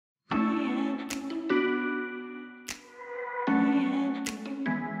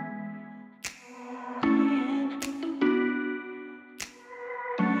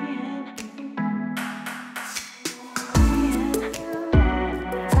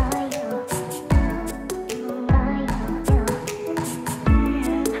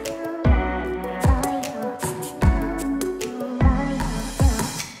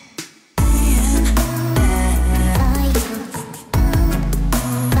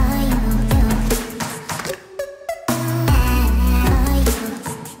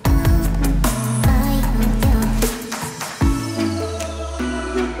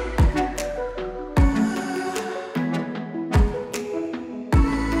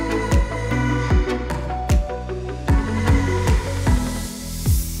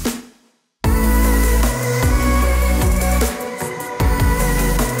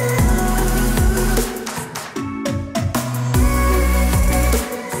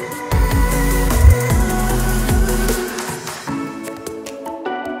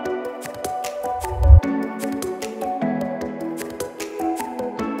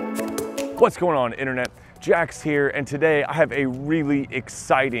What's going on, internet? Jax here, and today I have a really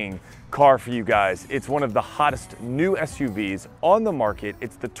exciting car for you guys. It's one of the hottest new SUVs on the market.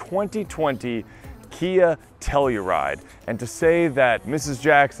 It's the 2020 Kia Telluride. And to say that Mrs.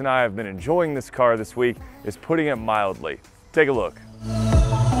 Jax and I have been enjoying this car this week is putting it mildly. Take a look.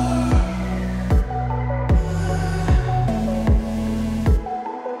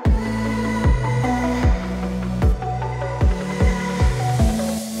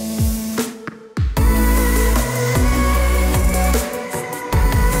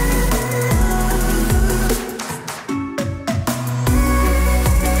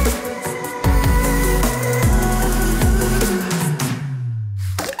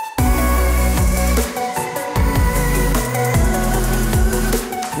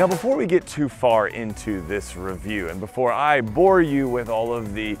 Now, before we get too far into this review and before I bore you with all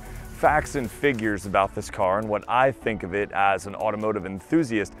of the facts and figures about this car and what I think of it as an automotive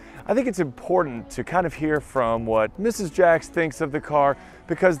enthusiast, I think it's important to kind of hear from what Mrs. Jax thinks of the car,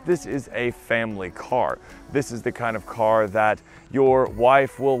 because this is a family car. This is the kind of car that your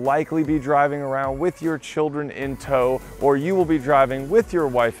wife will likely be driving around with your children in tow, or you will be driving with your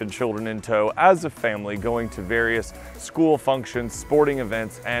wife and children in tow as a family going to various school functions, sporting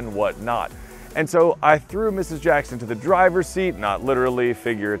events, and whatnot. And so I threw Mrs. Jax into the driver's seat, not literally,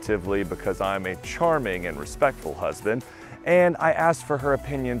 figuratively, because I'm a charming and respectful husband. And I asked for her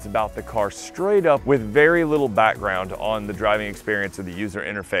opinions about the car straight up with very little background on the driving experience or the user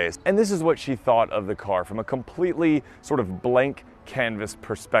interface. And this is what she thought of the car from a completely sort of blank canvas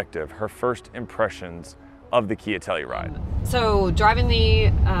perspective, her first impressions of the Kia Telluride. So driving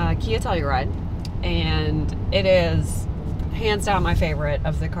the Kia Telluride, and it is hands down my favorite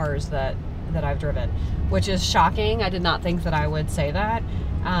of the cars that I've driven, which is shocking. I did not think that I would say that.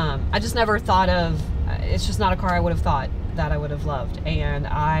 I just never thought of, it's just not a car I would have thought that I would have loved, and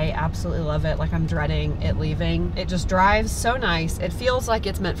I absolutely love it. Like, I'm dreading it leaving. It just drives so nice. It feels like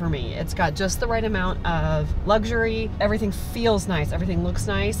it's meant for me. It's got just the right amount of luxury. Everything feels nice, everything looks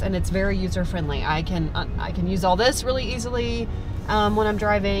nice, and it's very user-friendly. I can use all this really easily when I'm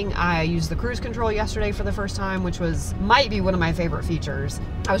driving. I used the cruise control yesterday for the first time, which might be one of my favorite features.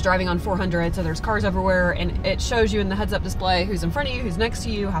 I was driving on 400, so there's cars everywhere, and it shows you in the heads-up display who's in front of you, who's next to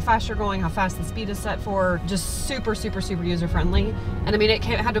you, how fast you're going, how fast the speed is set for. Just super, super, super user-friendly. And I mean, it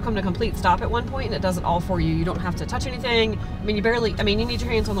had to come to a complete stop at one point, and it does it all for you. You don't have to touch anything. I mean, you need your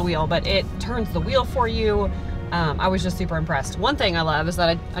hands on the wheel, but it turns the wheel for you. I was just super impressed. One thing I love is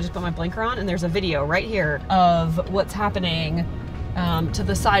that I just put my blinker on, and there's a video right here of what's happening to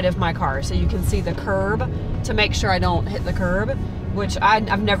the side of my car, so you can see the curb to make sure I don't hit the curb, which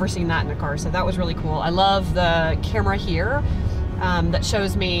I've never seen that in a car, so that was really cool. I love the camera here that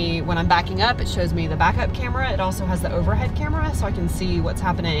shows me when I'm backing up. It shows me the backup camera. It also has the overhead camera, so I can see what's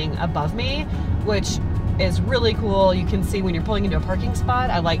happening above me, which is really cool. You can see when you're pulling into a parking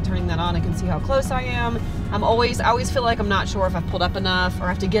spot. I like turning that on. I can see how close I am. I always feel like I'm not sure if I've pulled up enough, or I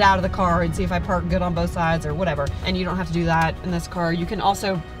have to get out of the car and see if I park good on both sides or whatever. And you don't have to do that in this car. You can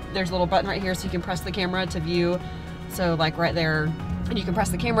also, there's a little button right here so you can press the camera to view. So like right there, and you can press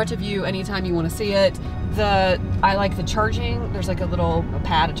the camera to view anytime you want to see it. I like the charging. There's like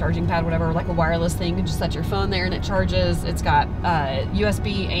a charging pad, whatever, like a wireless thing. You can just set your phone there and it charges. It's got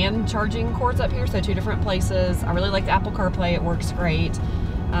USB and charging cords up here, so 2 different places. I really like the Apple CarPlay. It works great.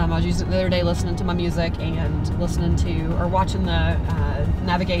 I was using it the other day listening to my music and watching the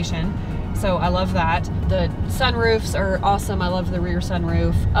navigation. So I love that. The sunroofs are awesome. I love the rear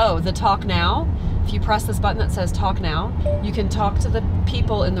sunroof. Oh, the talk now. If you press this button that says talk now, you can talk to the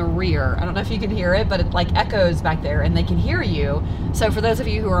people in the rear. I don't know if you can hear it, but it like echoes back there and they can hear you. So for those of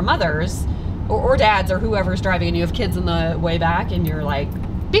you who are mothers or dads or whoever's driving and you have kids in the way back and you're like,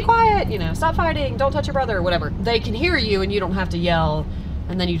 be quiet, stop fighting, don't touch your brother or whatever, they can hear you and you don't have to yell,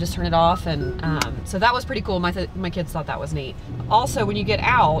 and then you just turn it off. And so that was pretty cool. My kids thought that was neat. Also, when you get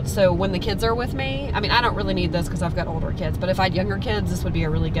out, so when the kids are with me, I mean, I don't really need this because I've got older kids, but if I had younger kids, this would be a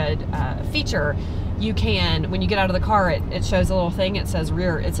really good feature. You can, when you get out of the car, it shows a little thing. It says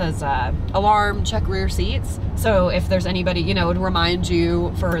alarm, check rear seats. So if there's anybody, it would remind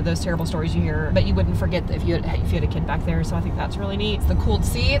you for those terrible stories you hear, but you wouldn't forget if you had a kid back there. So I think that's really neat. The cooled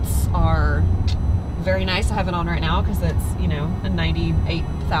seats are very nice. I have it on right now because it's, a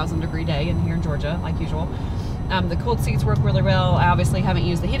 98,000 degree day in here in Georgia, like usual. The cooled seats work really well. I obviously haven't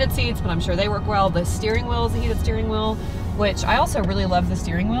used the heated seats, but I'm sure they work well. The steering wheel is a heated steering wheel, which I also really love the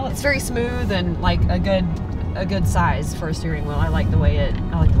steering wheel. It's very smooth and like a good a good size for a steering wheel. I like the way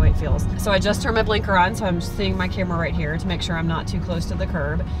it feels. So I just turned my blinker on, so I'm seeing my camera right here to make sure I'm not too close to the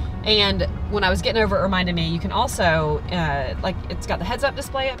curb. And when I was getting over, it reminded me you can also like, it's got the heads-up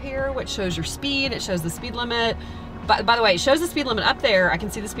display up here, which shows your speed. It shows the speed limit. By the way, it shows the speed limit up there. I can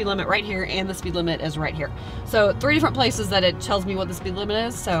see the speed limit right here, and the speed limit is right here. So 3 different places that it tells me what the speed limit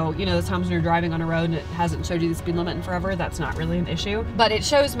is. So, you know, those times when you're driving on a road and it hasn't showed you the speed limit in forever, that's not really an issue. But it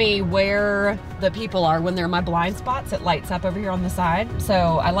shows me where the people are when they're in my blind spots. It lights up over here on the side. So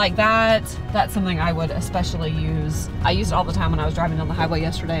I like that. That's something I would especially use. I used it all the time when I was driving down the highway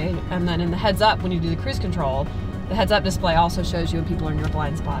yesterday. And then in the heads up, when you do the cruise control, the heads up display also shows you when people are in your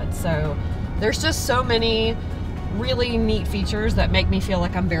blind spots. So there's just so many really neat features that make me feel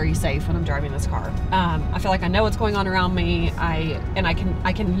like I'm very safe when I'm driving this car. I feel like I know what's going on around me.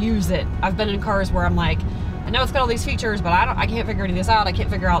 I can use it. I've been in cars where I'm like, I know it's got all these features, but I can't figure any of this out. I can't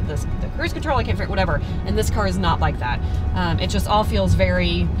figure out the cruise control. I can't figure whatever. And this car is not like that. It just all feels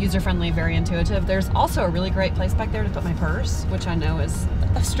very user-friendly, very intuitive. There's also a really great place back there to put my purse, which I know is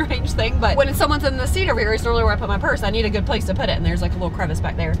a strange thing, but when someone's in the seat over here, it's normally where I put my purse. I need a good place to put it, and there's like a little crevice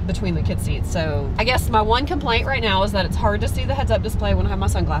back there between the kid seats. So I guess my one complaint right now is that it's hard to see the heads-up display when I have my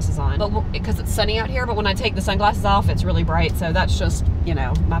sunglasses on, but because it's sunny out here. But when I take the sunglasses off, it's really bright. So that's just, you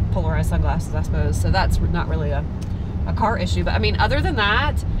know, my polarized sunglasses, I suppose. So that's not really a car issue. But I mean, other than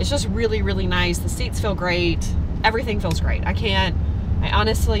that, it's just really, really nice. The seats feel great. Everything feels great. I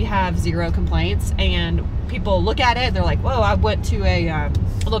honestly have zero complaints. And people look at it, they're like, whoa, I went to a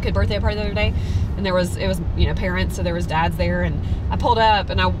little kid birthday party the other day, and it was, you know, parents, so there was dads there, and I pulled up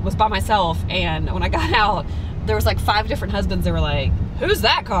and I was by myself, and when I got out, there was like 5 different husbands. They were like, who's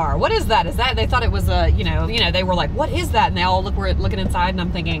that car? What is that? Is that, they thought it was a, you know, they were like, what is that? And they all were looking inside, and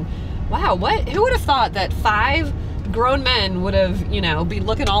I'm thinking, wow, who would have thought that 5 grown men would have, you know, be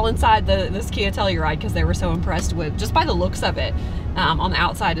looking all inside this Kia Telluride because they were so impressed with, just by the looks of it. On the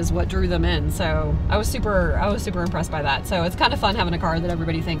outside is what drew them in. So I was super impressed by that. So it's kind of fun having a car that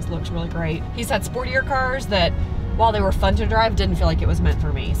everybody thinks looks really great. He's had sportier cars that, while they were fun to drive, didn't feel like it was meant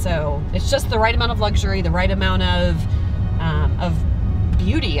for me. So it's just the right amount of luxury, the right amount of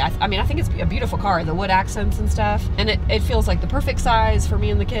beauty. I mean, I think it's a beautiful car, the wood accents and stuff, and it feels like the perfect size for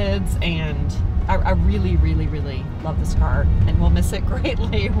me and the kids, and I really, really, really love this car, and we'll miss it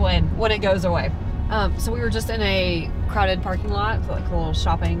greatly when it goes away. So we were just in a crowded parking lot, like a little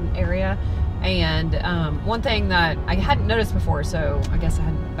shopping area, and one thing that I hadn't noticed before, so I guess I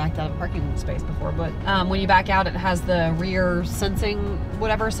hadn't backed out of a parking space before, but when you back out, it has the rear sensing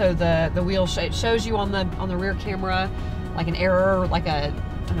whatever, so the wheel it shows you on the rear camera like an error, like a,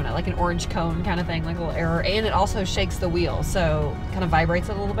 I don't know, like an orange cone kind of thing, like a little error, and it also shakes the wheel, so it kind of vibrates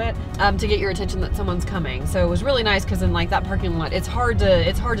it a little bit to get your attention that someone's coming. So it was really nice, because in like that parking lot, it's hard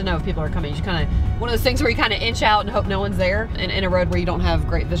to know if people are coming. You kind of, one of those things where you kind of inch out and hope no one's there in a road where you don't have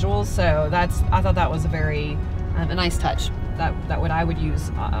great visuals. So I thought that was a very a nice touch. That I would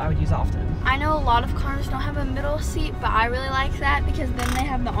use often. I know a lot of cars don't have a middle seat, but I really like that because then they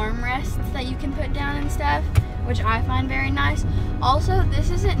have the armrests that you can put down and stuff, which I find very nice. Also,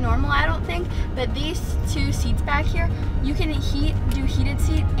 this isn't normal, I don't think, but these 2 seats back here, you can do heated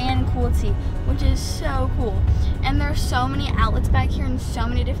seat and cooled seat, which is so cool. And there's so many outlets back here and so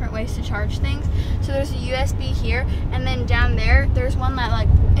many different ways to charge things. So there's a USB here, and then down there's one that like,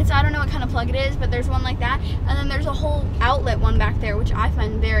 I don't know what kind of plug it is, but there's one like that. And then there's a whole outlet one back there, which I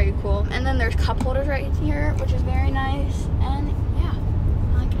find very cool. And then there's cup holders right here, which is very nice. And yeah,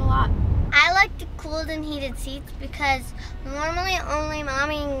 I like it a lot. I like the cooled and heated seats because normally only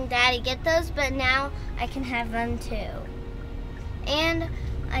mommy and daddy get those, but now I can have them too. And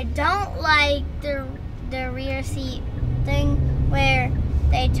I don't like the rear seat thing where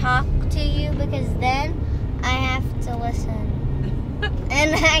they talk to you, because then I have to listen.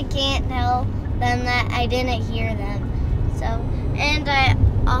 And I can't tell them that I didn't hear them. So, and I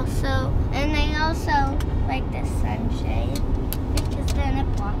also like the sunshade, because then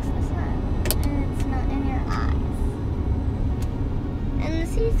it blocks the sun and it's not in your eyes. And the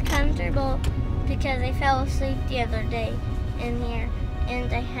seat's comfortable because I fell asleep the other day in here,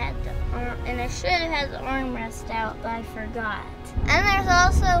 and I should have had the armrest out, but I forgot. And there's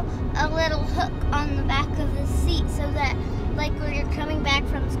also a little hook on the back of the seat, so that like when you're coming back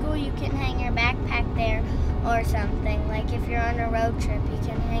from school, you can hang your backpack there or something. Like if you're on a road trip, you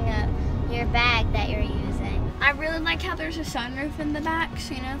can hang up your bag that you're using. I really like how there's a sunroof in the back,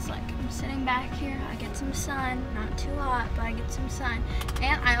 so you know, it's like I'm sitting back here, I get some sun, not too hot, but I get some sun.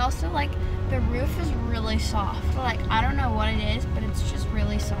 And I also like the roof is really soft. Like, I don't know what it is, but it's just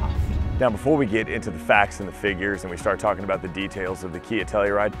really soft. Now, before we get into the facts and the figures and we start talking about the details of the Kia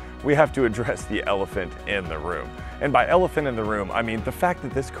Telluride, we have to address the elephant in the room. And by elephant in the room, I mean the fact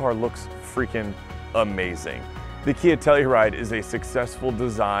that this car looks freaking amazing. The Kia Telluride is a successful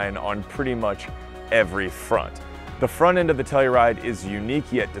design on pretty much every front. The front end of the Telluride is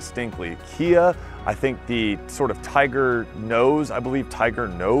unique yet distinctly Kia. I think the sort of tiger nose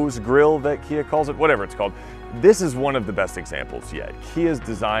grill that Kia calls it, whatever it's called. This is one of the best examples yet. Kia's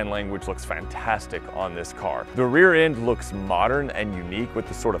design language looks fantastic on this car. The rear end looks modern and unique with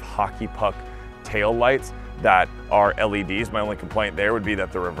the sort of hockey puck tail lights that are LEDs. My only complaint there would be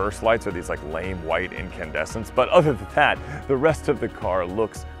that the reverse lights are these like lame white incandescents. But other than that, the rest of the car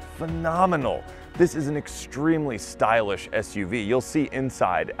looks phenomenal. This is an extremely stylish SUV. You'll see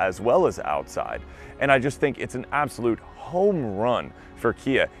inside as well as outside. And I just think it's an absolute home run for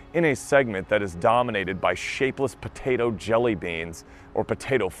Kia in a segment that is dominated by shapeless potato jelly beans or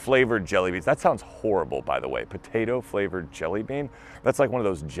potato flavored jelly beans. That sounds horrible, by the way. Potato flavored jelly bean? That's like one of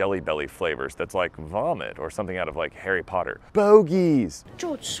those Jelly Belly flavors that's like vomit or something out of like Harry Potter. Bogies!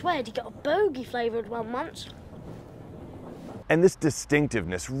 George sweared he got a bogey flavored one once. And this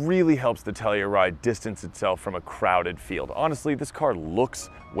distinctiveness really helps the Telluride distance itself from a crowded field. Honestly, this car looks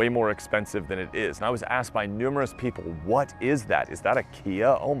way more expensive than it is. And I was asked by numerous people, what is that? Is that a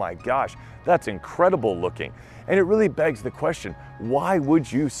Kia? Oh my gosh, that's incredible looking. And it really begs the question, why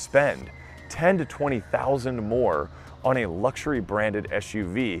would you spend $10,000 to $20,000 more on a luxury branded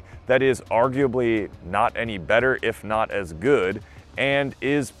SUV that is arguably not any better, if not as good, and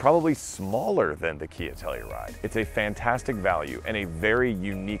is probably smaller than the Kia Telluride? It's a fantastic value and a very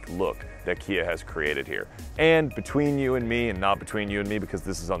unique look that Kia has created here. And between you and me, and not between you and me because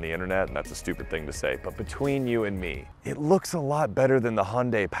this is on the internet and that's a stupid thing to say, but between you and me, it looks a lot better than the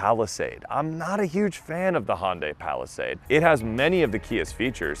Hyundai Palisade. I'm not a huge fan of the Hyundai Palisade. It has many of the Kia's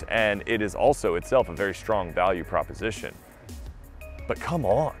features and it is also itself a very strong value proposition. But come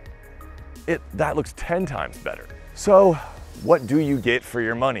on, that looks 10 times better. So, what do you get for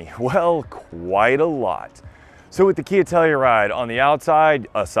your money? Well, quite a lot. So with the Kia Telluride on the outside,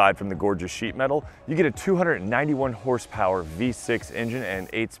 aside from the gorgeous sheet metal, you get a 291 horsepower V6 engine and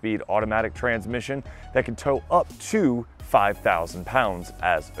 8-speed automatic transmission that can tow up to 5,000 pounds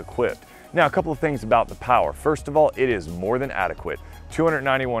as equipped. Now, a couple of things about the power. First of all, it is more than adequate.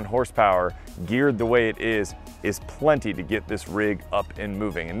 291 horsepower, geared the way it is plenty to get this rig up and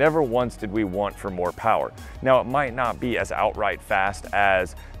moving. And never once did we want for more power. Now, it might not be as outright fast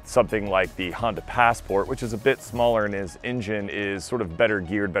as something like the Honda Passport, which is a bit smaller and his engine is sort of better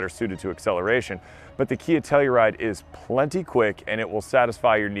geared, better suited to acceleration. But the Kia Telluride is plenty quick and it will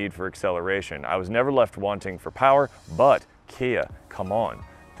satisfy your need for acceleration. I was never left wanting for power, but Kia, come on.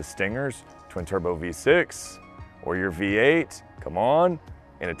 The Stingers, twin turbo V6, or your V8, come on.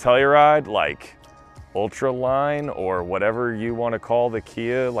 In a Telluride like Ultraline or whatever you want to call the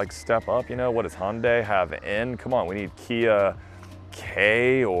Kia, like step up, you know, what does Hyundai have in? Come on, we need Kia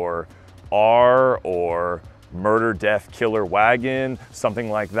K or R or Murder Death Killer Wagon, something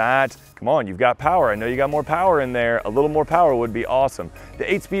like that. Come on, you've got power. I know you got more power in there. A little more power would be awesome. The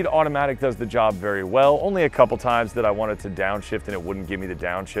 8-speed automatic does the job very well. Only a couple times that I wanted to downshift and it wouldn't give me the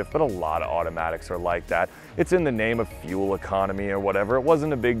downshift, but a lot of automatics are like that. It's in the name of fuel economy or whatever. It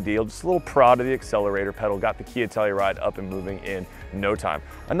wasn't a big deal. Just a little prod of the accelerator pedal got the Kia Telluride up and moving in no time.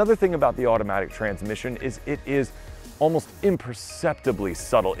 Another thing about the automatic transmission is it is almost imperceptibly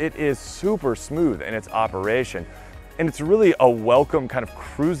subtle. It is super smooth in its operation. And it's really a welcome kind of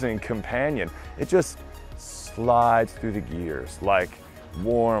cruising companion. It just slides through the gears like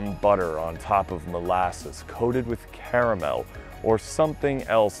warm butter on top of molasses coated with caramel or something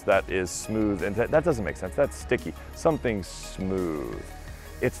else that is smooth. And that doesn't make sense, that's sticky. Something smooth.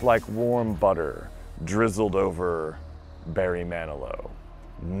 It's like warm butter drizzled over Barry Manilow.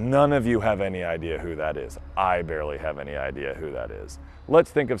 None of you have any idea who that is. I barely have any idea who that is. Let's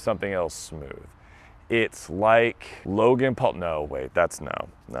think of something else smooth. It's like Logan Paul. No, wait, that's no.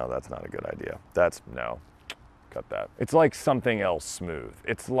 No, that's not a good idea. No, cut that. It's like something else smooth.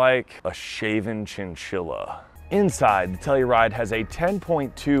 It's like a shaven chinchilla. Inside, the Telluride has a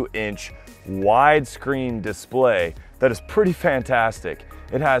 10.2-inch widescreen display that is pretty fantastic.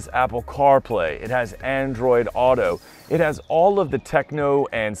 It has Apple CarPlay, it has Android Auto, it has all of the techno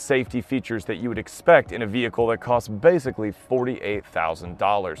and safety features that you would expect in a vehicle that costs basically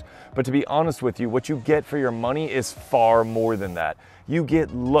 $48,000. But to be honest with you, what you get for your money is far more than that. You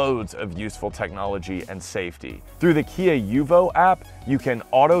get loads of useful technology and safety. Through the Kia Yuvo app, you can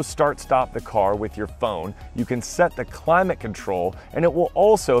auto start-stop the car with your phone, you can set the climate control, and it will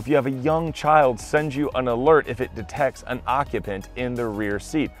also, if you have a young child, send you an alert if it detects an occupant in the rear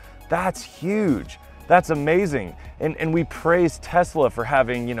seat. That's huge. That's amazing. And we praise Tesla for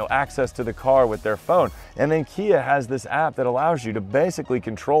having, you know, access to the car with their phone. And then Kia has this app that allows you to basically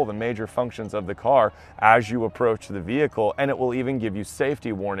control the major functions of the car as you approach the vehicle, and it will even give you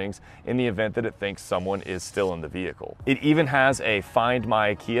safety warnings in the event that it thinks someone is still in the vehicle. It even has a Find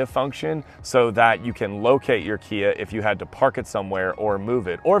My Kia function so that you can locate your Kia if you had to park it somewhere or move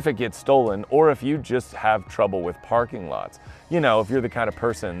it, or if it gets stolen, or if you just have trouble with parking lots. You know, if you're the kind of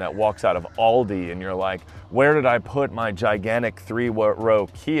person that walks out of Aldi and you're like, where did I put my gigantic 3-row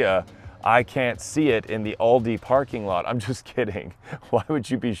Kia? I can't see it in the Aldi parking lot. I'm just kidding. Why would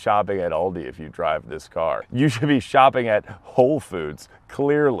you be shopping at Aldi if you drive this car? You should be shopping at Whole Foods,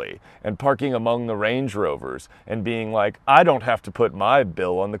 clearly, and parking among the Range Rovers and being like, I don't have to put my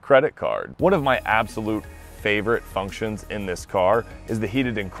bill on the credit card. One of my absolute favorite functions in this car is the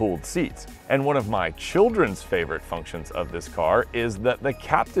heated and cooled seats. And one of my children's favorite functions of this car is that the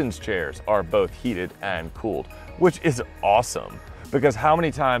captain's chairs are both heated and cooled, which is awesome. Because how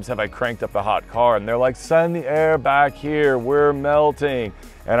many times have I cranked up a hot car and they're like, send the air back here, we're melting.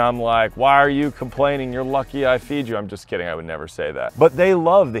 And I'm like, why are you complaining? You're lucky I feed you. I'm just kidding, I would never say that. But they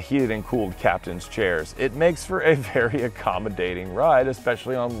love the heated and cooled captain's chairs. It makes for a very accommodating ride,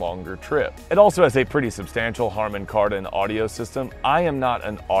 especially on longer trips. It also has a pretty substantial Harman Kardon audio system. I am not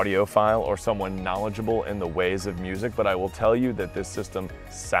an audiophile or someone knowledgeable in the ways of music, but I will tell you that this system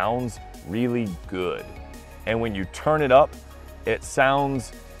sounds really good. And when you turn it up, it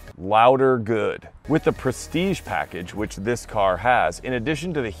sounds louder good. With the Prestige package, which this car has, in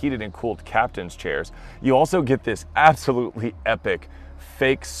addition to the heated and cooled captain's chairs, you also get this absolutely epic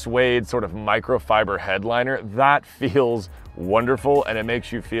fake suede sort of microfiber headliner. That feels wonderful, and it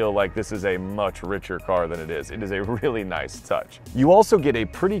makes you feel like this is a much richer car than it is. It is a really nice touch. You also get a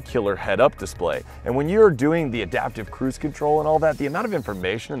pretty killer head-up display, and when you're doing the adaptive cruise control and all that, the amount of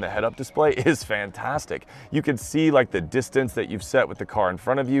information in the head-up display is fantastic. You can see like the distance that you've set with the car in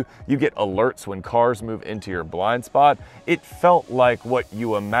front of you. You get alerts when cars move into your blind spot. It felt like what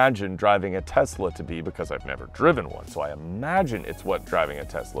you imagine driving a Tesla to be, because I've never driven one, so I imagine it's what driving a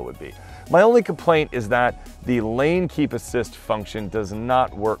Tesla would be. My only complaint is that the lane keep assist function does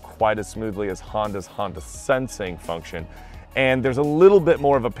not work quite as smoothly as Honda's Honda Sensing function, and there's a little bit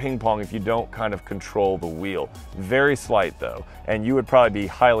more of a ping pong if you don't kind of control the wheel. Very slight though, and you would probably be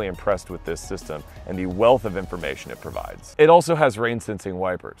highly impressed with this system and the wealth of information it provides. It also has rain sensing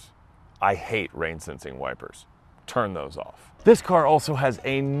wipers. I hate rain sensing wipers. Turn those off. This car also has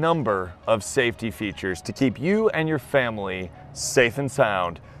a number of safety features to keep you and your family safe and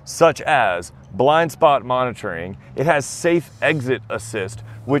sound, such as blind spot monitoring. It has safe exit assist,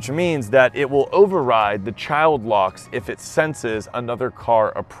 which means that it will override the child locks if it senses another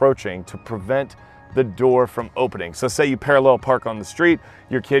car approaching to prevent the door from opening. So say you parallel park on the street,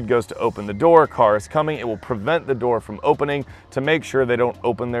 your kid goes to open the door, car is coming, it will prevent the door from opening to make sure they don't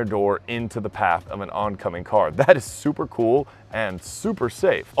open their door into the path of an oncoming car. That is super cool and super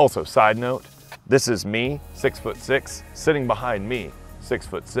safe. Also, side note, this is me, 6'6", sitting behind me,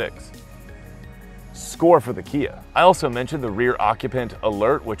 6'6". Score for the Kia. I also mentioned the rear occupant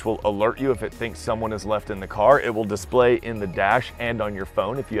alert, which will alert you if it thinks someone is left in the car. It will display in the dash and on your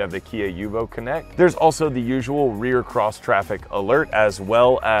phone if you have the Kia Yuvo Connect. There's also the usual rear cross traffic alert, as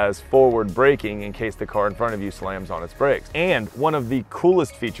well as forward braking in case the car in front of you slams on its brakes. And one of the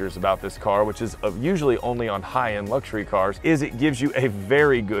coolest features about this car, which is usually only on high-end luxury cars, is it gives you a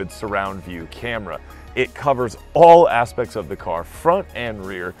very good surround view camera. It covers all aspects of the car, front and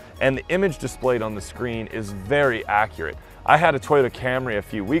rear, and the image displayed on the screen is very accurate. I had a Toyota Camry a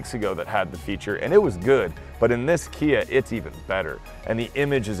few weeks ago that had the feature, and it was good, but in this Kia, it's even better, and the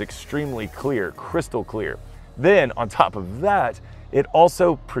image is extremely clear, crystal clear. Then, on top of that, it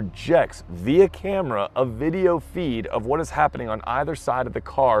also projects via camera a video feed of what is happening on either side of the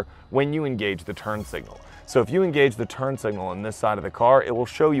car when you engage the turn signal. So if you engage the turn signal on this side of the car, it will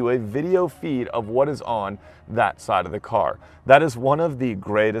show you a video feed of what is on that side of the car. That is one of the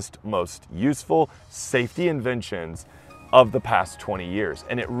greatest, most useful safety inventions of the past 20 years,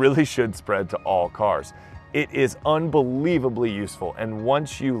 and it really should spread to all cars. It is unbelievably useful, and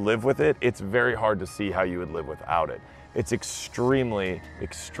once you live with it, it's very hard to see how you would live without it. It's extremely,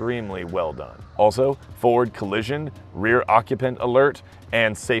 extremely well done. Also, forward collision, rear occupant alert,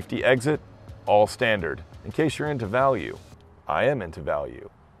 and safety exit, all standard. In case you're into value, I am into value.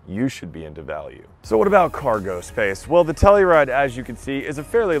 You should be into value. So what about cargo space? Well, the Telluride, as you can see, is a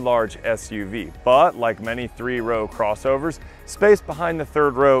fairly large SUV, but like many 3-row crossovers, space behind the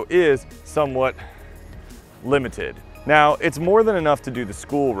 3rd row is somewhat limited. Now, it's more than enough to do the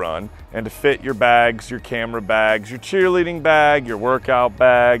school run and to fit your bags, your camera bags, your cheerleading bag, your workout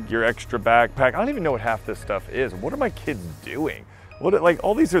bag, your extra backpack. I don't even know what half this stuff is. What are my kids doing? Like,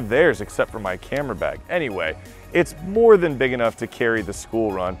 all these are theirs except for my camera bag. Anyway, it's more than big enough to carry the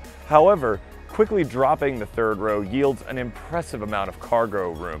school run. However, quickly dropping the third row yields an impressive amount of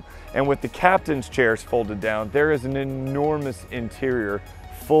cargo room. And with the captain's chairs folded down, there is an enormous interior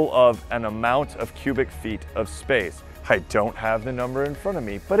full of an amount of cubic feet of space. I don't have the number in front of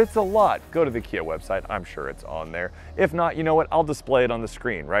me, but it's a lot. Go to the Kia website, I'm sure it's on there. If not, you know what, I'll display it on the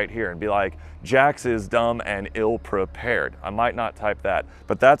screen right here and be like, Jax is dumb and ill-prepared. I might not type that,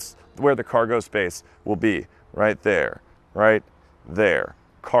 but that's where the cargo space will be, right there,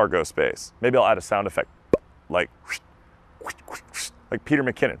 cargo space. Maybe I'll add a sound effect, like Peter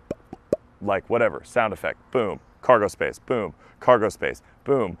McKinnon, like whatever, sound effect, boom, cargo space, boom, cargo space,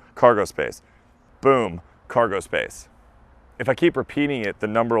 boom, cargo space, boom, cargo space. If I keep repeating it, the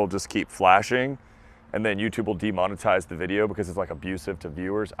number will just keep flashing and then YouTube will demonetize the video because it's like abusive to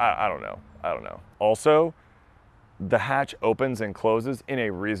viewers. I don't know. Also, the hatch opens and closes in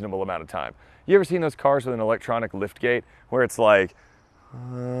a reasonable amount of time. You ever seen those cars with an electronic lift gate where it's like,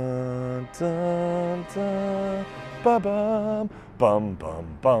 dun, dun, dun, ba-bum, bum,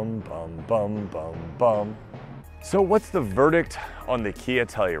 bum, bum, bum, bum, bum, bum. So what's the verdict on the Kia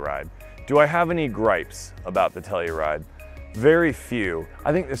Telluride? Do I have any gripes about the Telluride? Very few.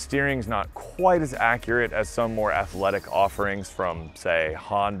 I think the steering's not quite as accurate as some more athletic offerings from, say,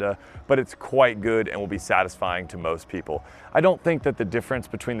 Honda, but it's quite good and will be satisfying to most people. I don't think that the difference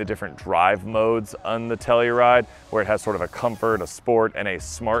between the different drive modes on the Telluride, where it has sort of a comfort, a sport, and a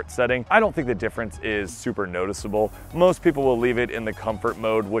smart setting, I don't think the difference is super noticeable. Most people will leave it in the comfort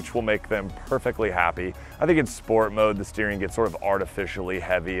mode, which will make them perfectly happy. I think in sport mode, the steering gets sort of artificially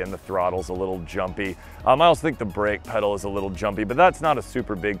heavy and the throttle's a little jumpy. I also think the brake pedal is a little jumpy, but that's not a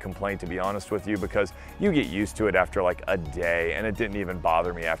super big complaint, to be honest with you, because you get used to it after like a day and it didn't even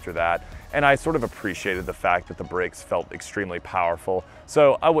bother me after that. And I sort of appreciated the fact that the brakes felt extremely powerful,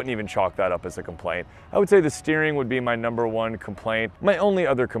 so I wouldn't even chalk that up as a complaint. I would say the steering would be my #1 complaint. My only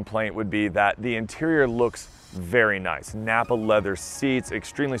other complaint would be that the interior looks very nice. Napa leather seats,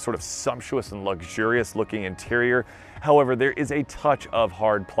 extremely sort of sumptuous and luxurious looking interior. However, there is a touch of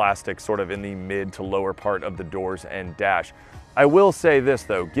hard plastic sort of in the mid to lower part of the doors and dash. I will say this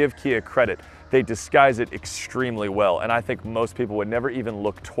though, give Kia credit. They disguise it extremely well, and I think most people would never even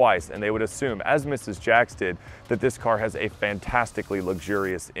look twice, and they would assume, as Mrs. Jax did, that this car has a fantastically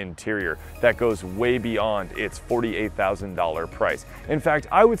luxurious interior that goes way beyond its $48,000 price. In fact,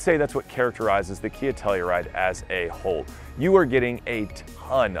 I would say that's what characterizes the Kia Telluride as a whole. You are getting a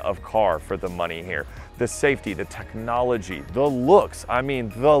ton of car for the money here. The safety, the technology, the looks, I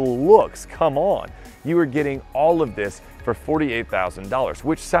mean the looks, come on. You are getting all of this for $48,000,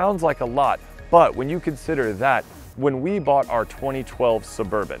 which sounds like a lot, but when you consider that when we bought our 2012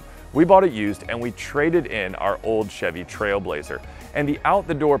 Suburban, we bought it used and we traded in our old Chevy Trailblazer. And the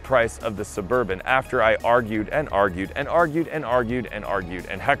out-the-door price of the Suburban, after I argued and argued and argued and argued and argued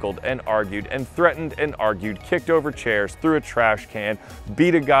and heckled and argued and threatened and argued, kicked over chairs, threw a trash can,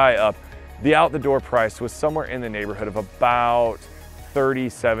 beat a guy up, the out-the-door price was somewhere in the neighborhood of about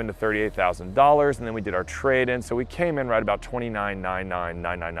 $37,000 to $38,000, and then we did our trade-in, so we came in right about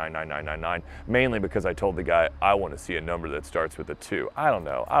 $29,999,999, mainly because I told the guy I want to see a number that starts with a 2. I don't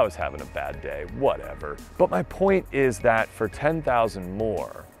know, I was having a bad day, whatever. But my point is that for $10,000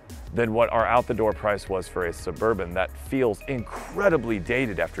 more than what our out-the-door price was for a Suburban that feels incredibly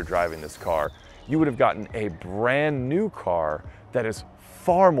dated after driving this car, you would have gotten a brand new car that is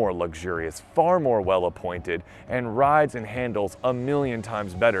far more luxurious, far more well-appointed, and rides and handles a million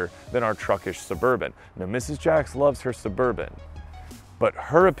times better than our truckish Suburban. Now, Mrs. Jax loves her Suburban, but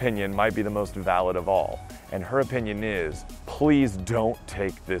her opinion might be the most valid of all. And her opinion is, please don't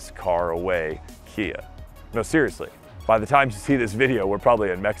take this car away, Kia. No, seriously. By the time you see this video, we're probably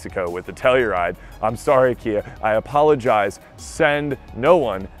in Mexico with the Telluride. I'm sorry, Kia. I apologize. Send no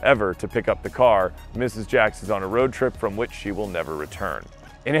one ever to pick up the car. Mrs. Jax is on a road trip from which she will never return.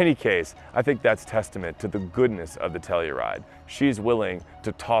 In any case, I think that's testament to the goodness of the Telluride. She's willing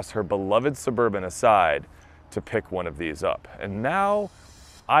to toss her beloved Suburban aside to pick one of these up. And now,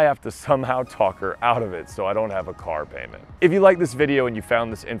 I have to somehow talk her out of it so I don't have a car payment. If you like this video and you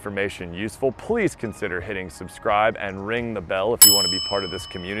found this information useful, please consider hitting subscribe and ring the bell if you want to be part of this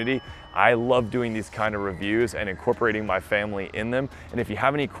community. I love doing these kind of reviews and incorporating my family in them. And if you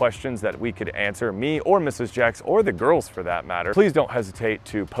have any questions that we could answer, me or Mrs. Jax or the girls for that matter, please don't hesitate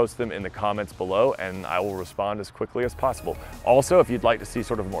to post them in the comments below and I will respond as quickly as possible. Also, if you'd like to see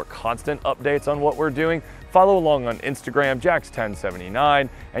sort of more constant updates on what we're doing, Follow along on Instagram, Jax1079,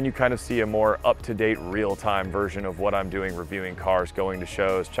 and you kind of see a more up-to-date, real-time version of what I'm doing, reviewing cars, going to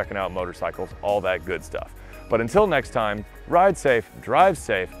shows, checking out motorcycles, all that good stuff. But until next time, ride safe, drive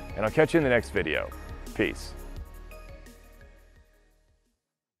safe, and I'll catch you in the next video. Peace.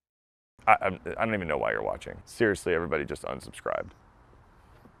 I don't even know why you're watching. Seriously, everybody just unsubscribed.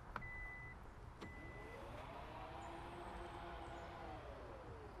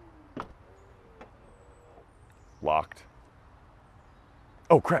 Locked.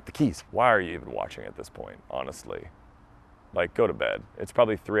 Oh crap, the keys. Why are you even watching at this point, honestly? Like, go to bed. It's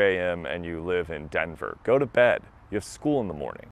probably 3 a.m. and you live in Denver. Go to bed. You have school in the morning.